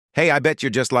Hey, I bet you're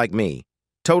just like me.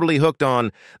 Totally hooked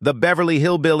on The Beverly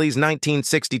Hillbillies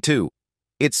 1962.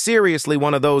 It's seriously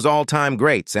one of those all-time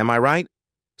greats, am I right?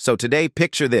 So today,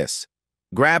 picture this.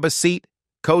 Grab a seat,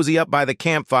 cozy up by the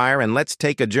campfire, and let's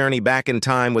take a journey back in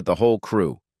time with the whole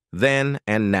crew, then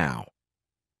and now.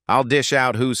 I'll dish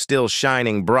out who's still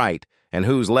shining bright and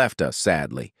who's left us,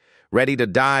 sadly. Ready to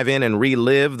dive in and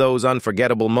relive those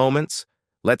unforgettable moments?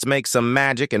 Let's make some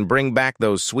magic and bring back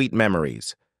those sweet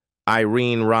memories.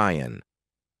 Irene Ryan.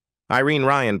 Irene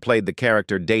Ryan played the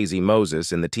character Daisy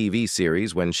Moses in the TV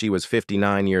series when she was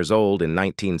 59 years old in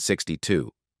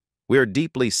 1962. We're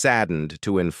deeply saddened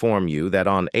to inform you that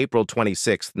on April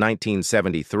 26,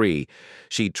 1973,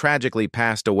 she tragically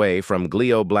passed away from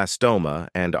glioblastoma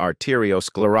and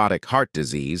arteriosclerotic heart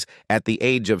disease at the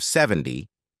age of 70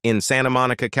 in Santa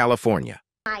Monica, California.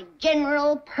 My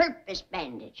general purpose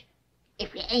bandage.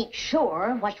 If you ain't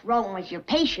sure what's wrong with your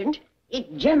patient,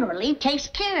 it generally takes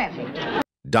care of it.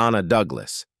 Donna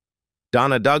Douglas.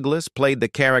 Donna Douglas played the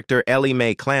character Ellie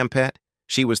Mae Clampett.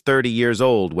 She was 30 years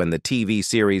old when the TV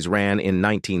series ran in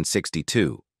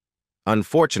 1962.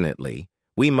 Unfortunately,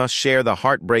 we must share the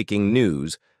heartbreaking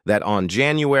news that on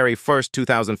January 1,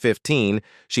 2015,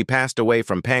 she passed away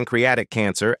from pancreatic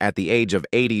cancer at the age of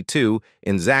 82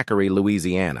 in Zachary,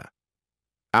 Louisiana.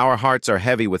 Our hearts are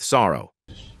heavy with sorrow.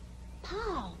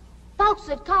 Paul, folks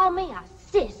would call me a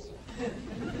sissy. It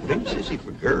ain't sissy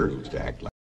for girls to act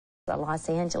like. Los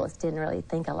Angeles didn't really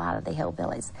think a lot of the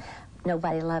hillbillies.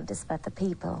 Nobody loved us but the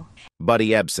people. Buddy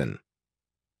Ebsen.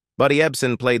 Buddy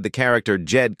Ebsen played the character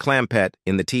Jed Clampett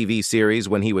in the TV series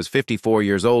when he was 54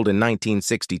 years old in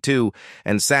 1962,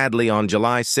 and sadly on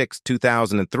July 6,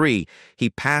 2003, he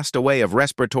passed away of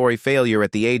respiratory failure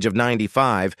at the age of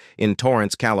 95 in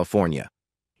Torrance, California.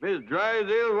 Miss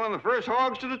Drysdale was one of the first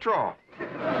hogs to the trough.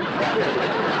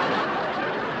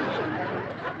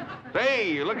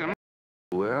 Hey, you're looking at me.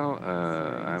 Well,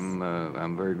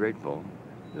 I'm very grateful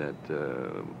that,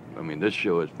 this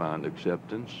show has found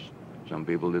acceptance. Some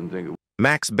people didn't think it would.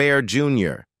 Max Baer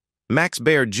Jr. Max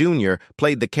Baer Jr.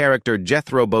 played the character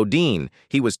Jethro Bodine.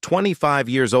 He was 25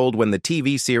 years old when the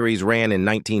TV series ran in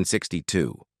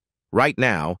 1962. Right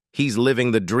now, he's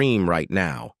living the dream right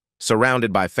now,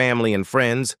 surrounded by family and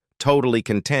friends, totally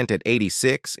content at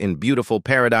 86 in beautiful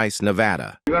Paradise,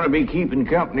 Nevada. You're going to be keeping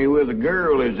company with a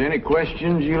girl. Is there any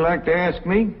questions you like to ask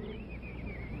me?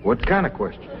 What kind of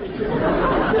questions?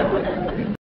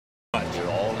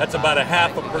 That's about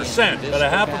 0.5%. But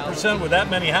 0.5% with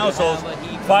that many households,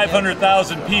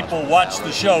 500,000 people watch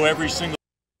the show every single.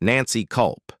 Nancy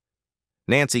Culp.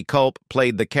 Nancy Culp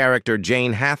played the character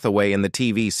Jane Hathaway in the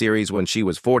TV series when she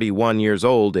was 41 years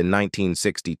old in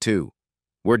 1962.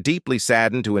 We're deeply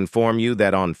saddened to inform you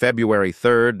that on February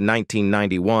 3,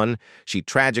 1991, she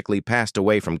tragically passed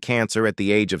away from cancer at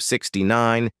the age of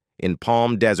 69 in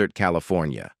Palm Desert,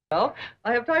 California. Well,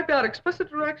 I have typed out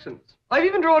explicit directions. I've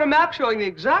even drawn a map showing the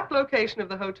exact location of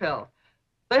the hotel.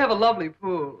 They have a lovely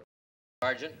pool.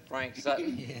 Sergeant Frank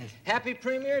Sutton. Happy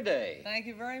Premiere Day. Thank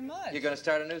you very much. You're going to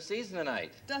start a new season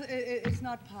tonight. It's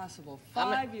not possible.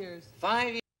 5 years. 5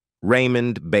 years.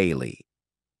 Raymond Bailey.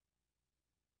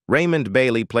 Raymond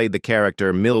Bailey played the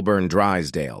character Milburn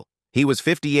Drysdale. He was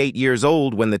 58 years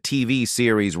old when the TV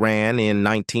series ran in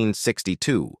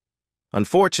 1962.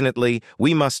 Unfortunately,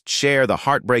 we must share the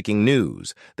heartbreaking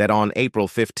news that on April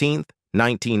 15,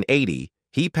 1980,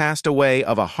 he passed away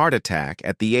of a heart attack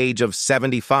at the age of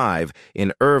 75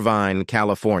 in Irvine,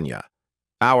 California.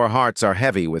 Our hearts are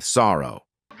heavy with sorrow.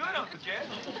 Good, Uncle Jed.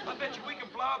 I bet you we can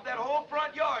plow up that whole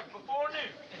front yard before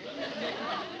noon.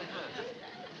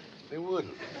 They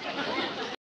wouldn't.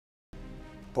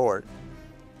 Port,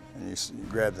 and you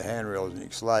grab the handrails and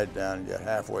you slide down and get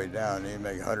halfway down and you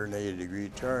make a 180-degree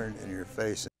turn in your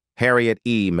face. Harriet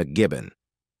E. McGibbon.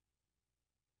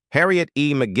 Harriet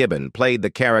E. McGibbon played the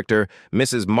character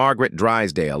Mrs. Margaret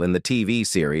Drysdale in the TV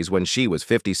series when she was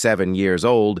 57 years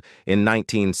old in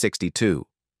 1962.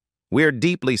 We're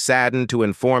deeply saddened to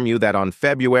inform you that on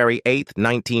February 8,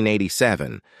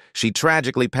 1987, she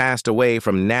tragically passed away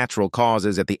from natural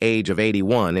causes at the age of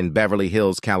 81 in Beverly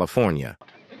Hills, California.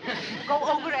 Go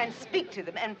over and speak to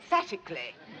them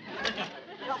emphatically.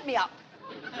 Help me up.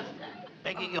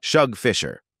 Shug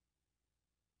Fisher.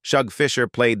 Shug Fisher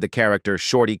played the character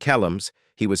Shorty Kellums.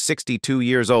 He was 62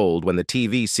 years old when the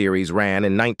TV series ran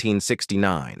in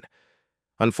 1969.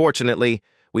 Unfortunately,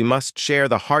 we must share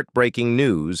the heartbreaking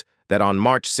news that on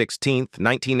March 16,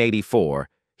 1984,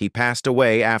 he passed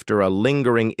away after a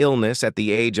lingering illness at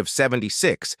the age of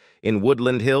 76 in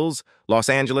Woodland Hills, Los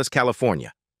Angeles,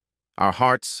 California. Our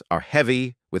hearts are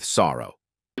heavy with sorrow.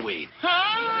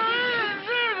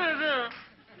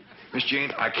 Miss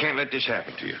Jane, I can't let this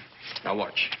happen to you. Now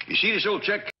watch. You see this old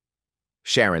check?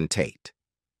 Sharon Tate.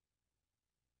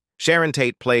 Sharon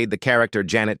Tate played the character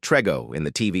Janet Trego in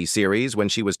the TV series when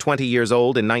she was 20 years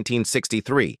old in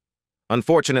 1963.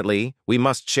 Unfortunately, we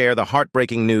must share the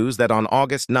heartbreaking news that on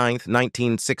August 9,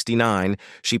 1969,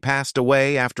 she passed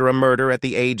away after a murder at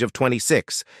the age of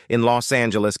 26 in Los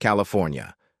Angeles,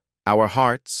 California. Our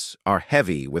hearts are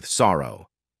heavy with sorrow.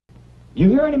 You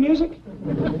hear any music?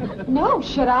 No,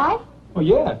 should I? Oh,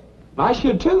 yeah. I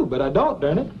should too, but I don't,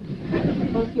 darn it.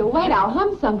 Well, if you'll wait, I'll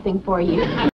hum something for you.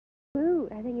 Ooh,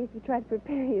 I think if you try to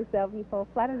prepare yourself, you fall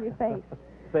flat on your face.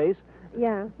 Face?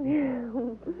 Yeah.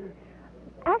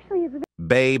 Actually, it's a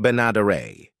Bea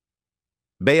Benaderet.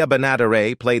 Bea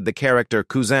Benaderet played the character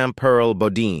Cousin Pearl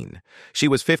Bodine. She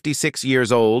was 56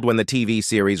 years old when the TV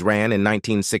series ran in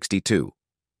 1962.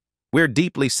 We're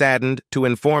deeply saddened to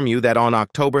inform you that on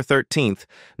October 13th,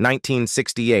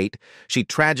 1968, she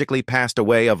tragically passed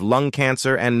away of lung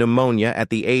cancer and pneumonia at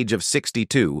the age of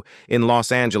 62 in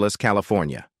Los Angeles,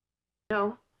 California.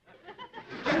 No.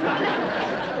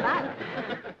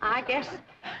 I guess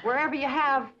wherever you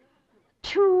have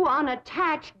two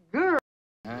unattached girls.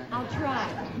 I'll try.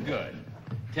 Good.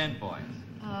 10 points.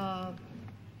 A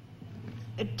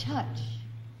touch.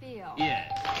 Feel.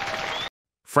 Yes.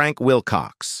 Frank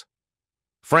Wilcox.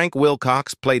 Frank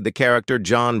Wilcox played the character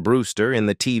John Brewster in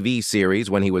the TV series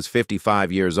when he was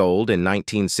 55 years old in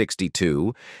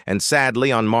 1962, and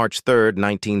sadly on March 3,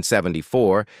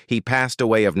 1974, he passed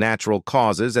away of natural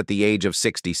causes at the age of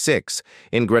 66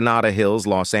 in Granada Hills,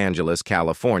 Los Angeles,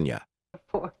 California.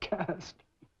 Forecast.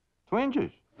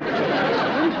 Twinges.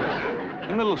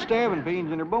 Them little stabbing pains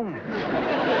in her bone.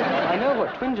 I know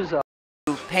what twinges are.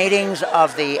 Paintings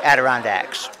of the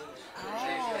Adirondacks,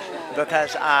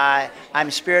 because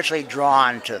I'm spiritually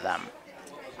drawn to them.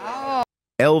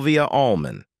 Elvia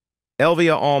Allman.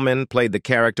 Elvia Allman played the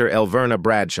character Elverna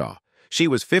Bradshaw. She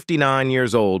was 59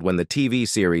 years old when the TV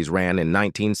series ran in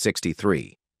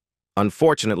 1963.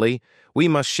 Unfortunately, we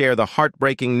must share the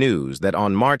heartbreaking news that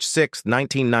on March 6,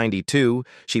 1992,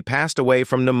 she passed away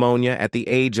from pneumonia at the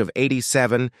age of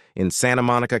 87 in Santa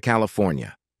Monica,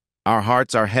 California. Our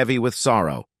hearts are heavy with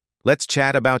sorrow. Let's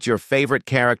chat about your favorite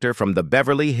character from the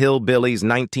Beverly Hillbillies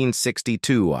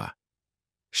 1962.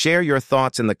 Share your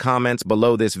thoughts in the comments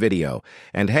below this video.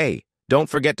 And hey, don't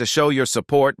forget to show your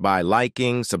support by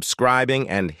liking, subscribing,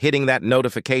 and hitting that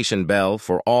notification bell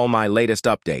for all my latest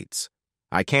updates.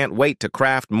 I can't wait to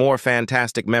craft more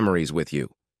fantastic memories with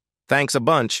you. Thanks a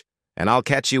bunch, and I'll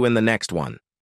catch you in the next one.